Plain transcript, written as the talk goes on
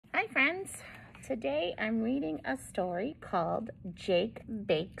friends. Today I'm reading a story called Jake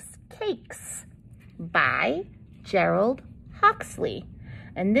Bakes Cakes by Gerald Huxley.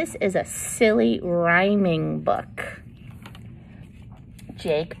 And this is a silly rhyming book.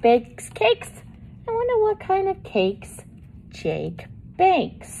 Jake bakes cakes. I wonder what kind of cakes Jake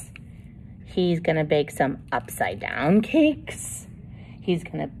bakes. He's gonna bake some upside down cakes. He's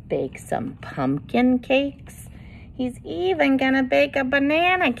gonna bake some pumpkin cakes. He's even gonna bake a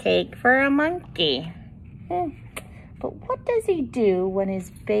banana cake for a monkey. But what does he do when his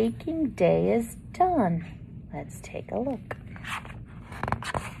baking day is done? Let's take a look.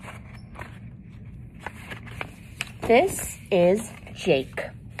 This is Jake.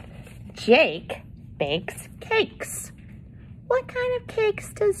 Jake bakes cakes. What kind of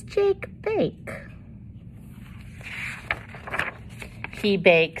cakes does Jake bake? He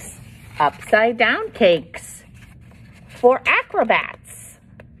bakes upside down cakes for acrobats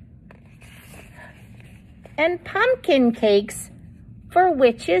and pumpkin cakes for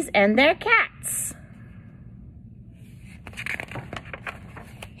witches and their cats.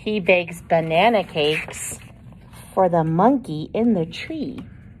 He bakes banana cakes for the monkey in the tree.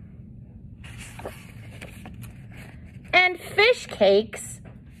 And fish cakes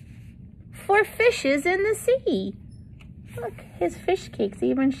for fishes in the sea. Look, his fish cake's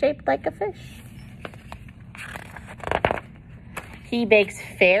even shaped like a fish. He bakes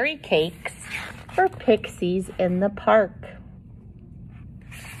fairy cakes for pixies in the park.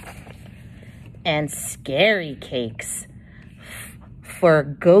 And scary cakes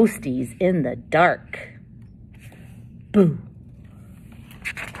for ghosties in the dark. Boo.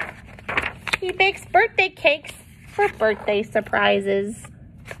 He bakes birthday cakes for birthday surprises.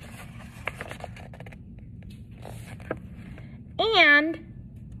 And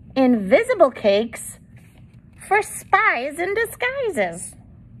invisible cakes for spies in disguises.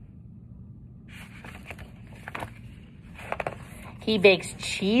 He bakes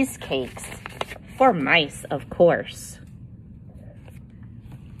cheesecakes for mice, of course.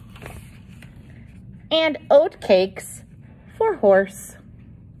 And oat cakes for horse.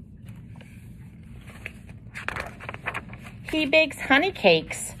 He bakes honey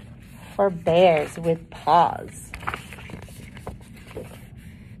cakes for bears with paws.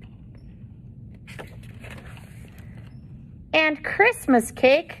 And Christmas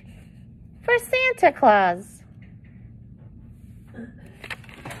cake for Santa Claus.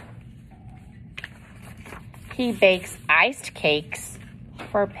 He bakes iced cakes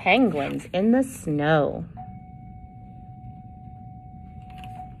for penguins in the snow.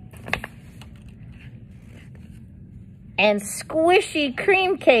 And squishy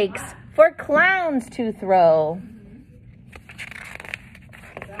cream cakes for clowns to throw.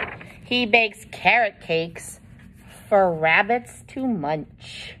 He bakes carrot cakes for rabbits to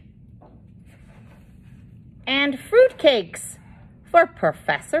munch. And fruit cakes for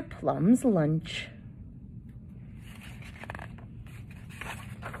Professor Plum's lunch.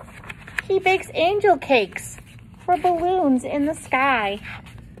 He bakes angel cakes for balloons in the sky.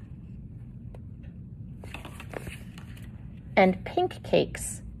 And pink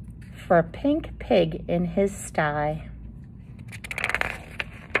cakes for a pink pig in his sty.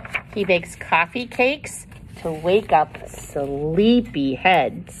 He bakes coffee cakes to wake up sleepy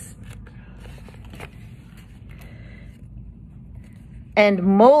heads. And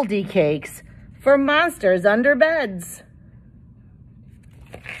moldy cakes for monsters under beds.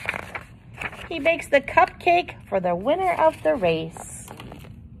 He bakes the cupcake for the winner of the race.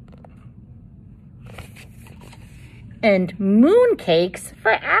 And moon cakes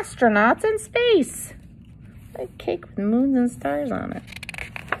for astronauts in space. A cake with moons and stars on it.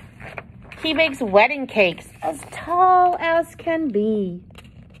 He bakes wedding cakes as tall as can be.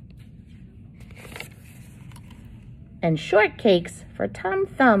 And short cakes for Tom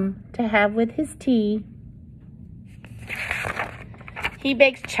Thumb to have with his tea. He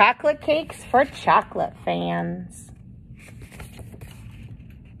bakes chocolate cakes for chocolate fans.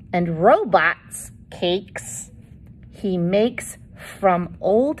 And robots cakes he makes from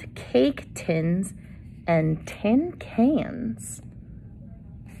old cake tins and tin cans.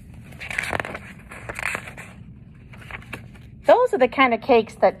 Those are the kind of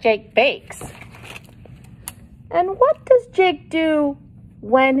cakes that Jake bakes. And what does Jake do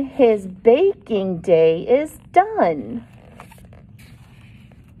when his baking day is done?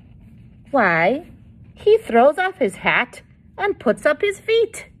 Why, he throws off his hat and puts up his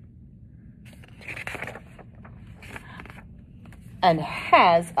feet. And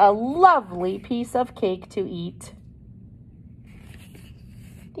has a lovely piece of cake to eat.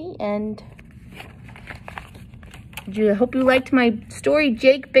 The end. I hope you liked my story,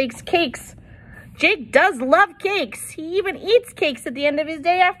 Jake Bakes Cakes. Jake does love cakes. He even eats cakes at the end of his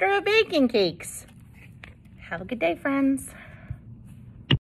day after baking cakes. Have a good day, friends.